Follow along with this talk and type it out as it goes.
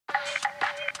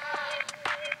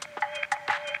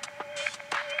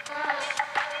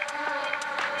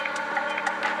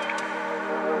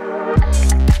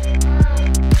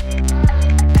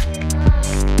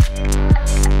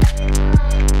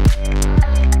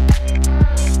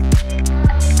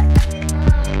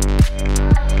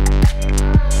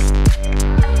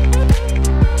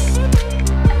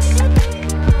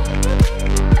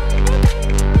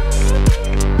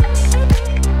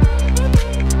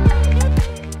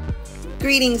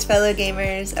Greetings fellow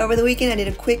gamers! Over the weekend I did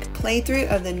a quick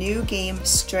playthrough of the new game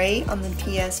Stray on the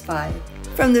PS5.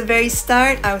 From the very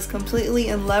start I was completely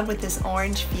in love with this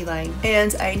orange feline,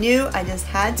 and I knew I just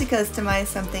had to customize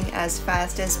something as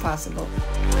fast as possible.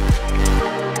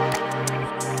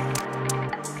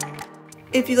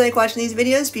 If you like watching these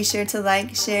videos, be sure to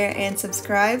like, share, and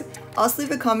subscribe. Also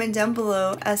leave a comment down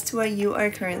below as to what you are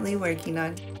currently working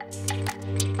on.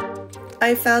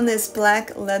 I found this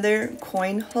black leather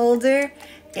coin holder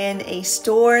in a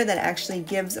store that actually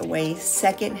gives away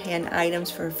second-hand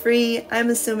items for free, I'm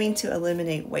assuming to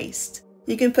eliminate waste.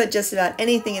 You can put just about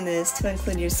anything in this, to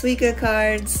include your Suica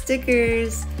cards,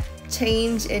 stickers,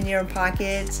 change in your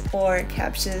pocket, or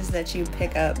captchas that you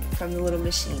pick up from the little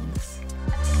machines.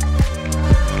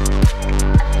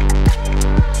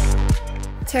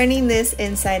 Turning this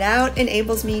inside out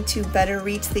enables me to better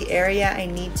reach the area I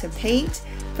need to paint.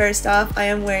 First off, I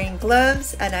am wearing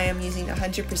gloves and I am using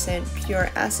 100% pure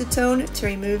acetone to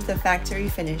remove the factory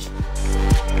finish.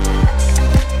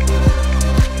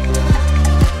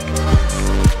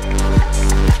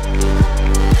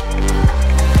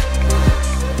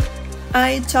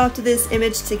 I chopped this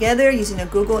image together using a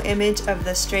Google image of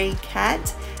the stray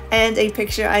cat and a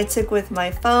picture I took with my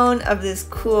phone of this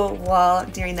cool wall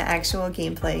during the actual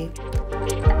gameplay.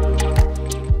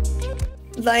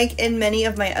 Like in many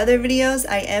of my other videos,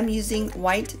 I am using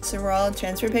white Surreal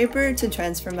transfer paper to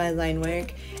transfer my line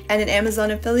work, and an Amazon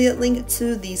affiliate link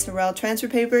to the Surreal transfer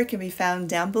paper can be found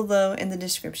down below in the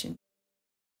description.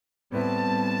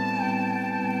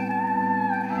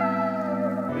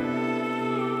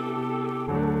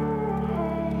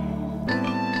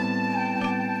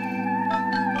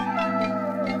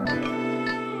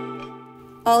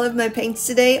 All of my paints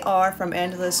today are from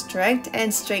Andalus Direct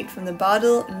and straight from the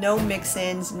bottle, no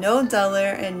mix-ins, no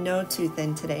duller, and no too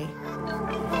thin today.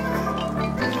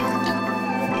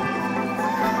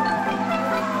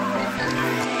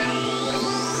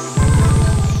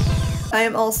 I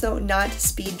am also not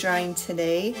speed drying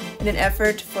today. In an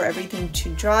effort for everything to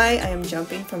dry, I am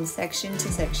jumping from section to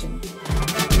section.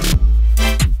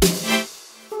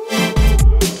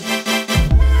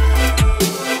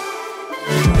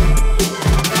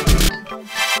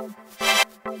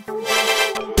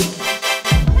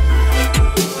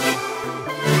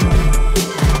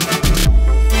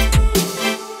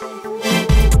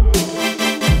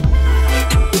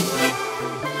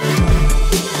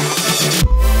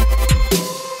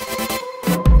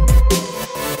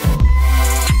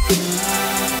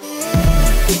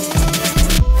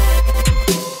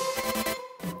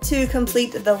 To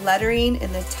complete the lettering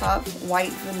in the top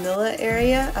white vanilla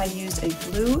area, I used a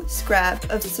blue scrap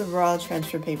of Surreal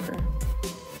transfer paper.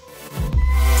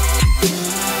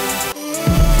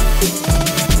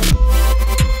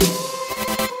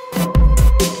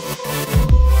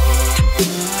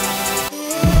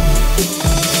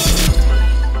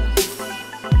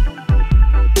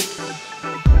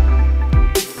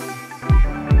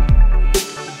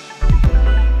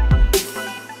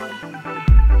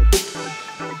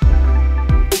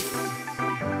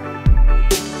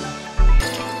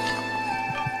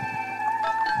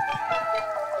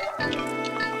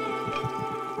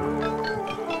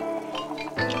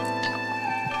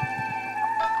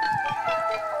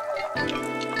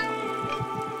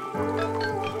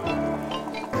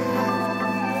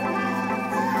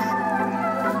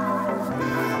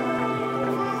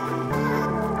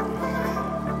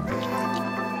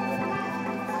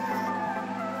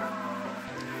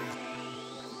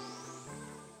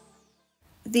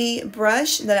 The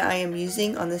brush that I am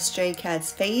using on the stray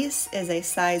cat's face is a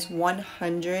size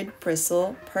 100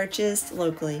 bristle purchased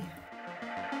locally.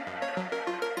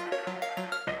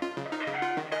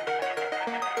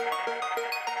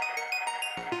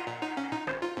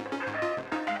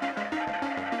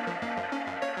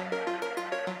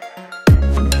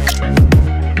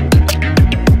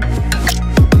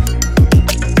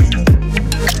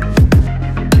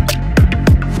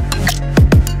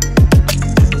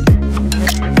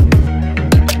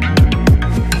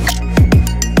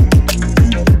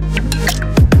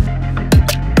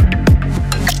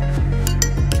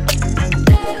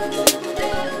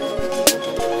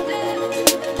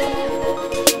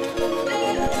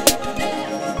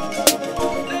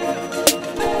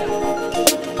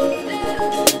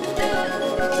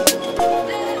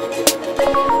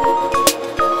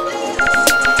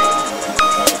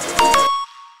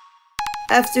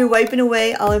 After wiping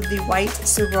away all of the white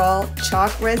Surreal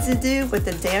chalk residue with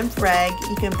a damp rag,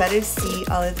 you can better see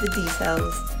all of the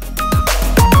details.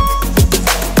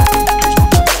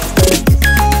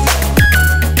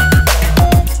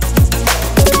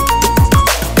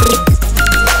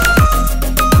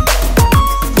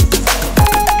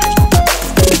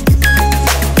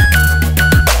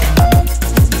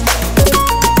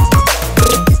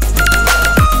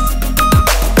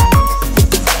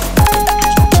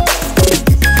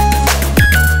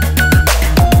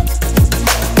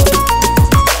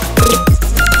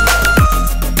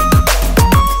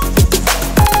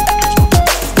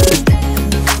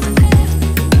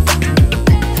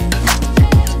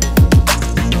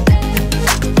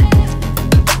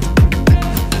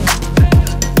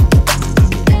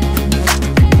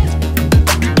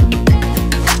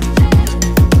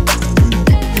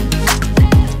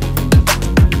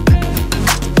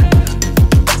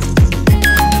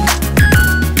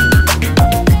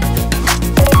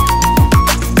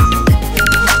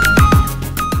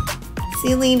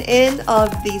 sealing in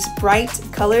of these bright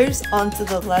colors onto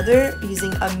the leather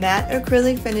using a matte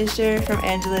acrylic finisher from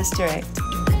Angelus Direct.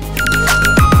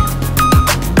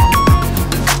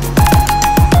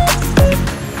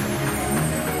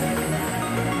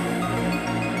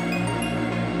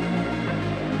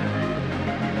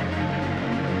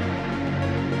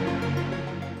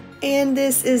 And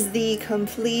this is the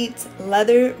complete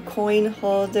leather coin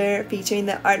holder featuring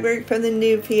the artwork from the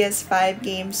new PS5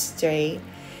 game Stray.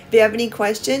 If you have any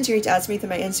questions, reach out to me through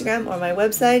my Instagram or my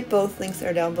website. Both links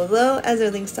are down below, as are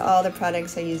links to all the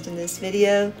products I used in this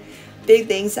video. Big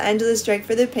thanks to Angelus Direct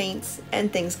for the paints,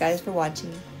 and thanks guys for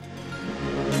watching.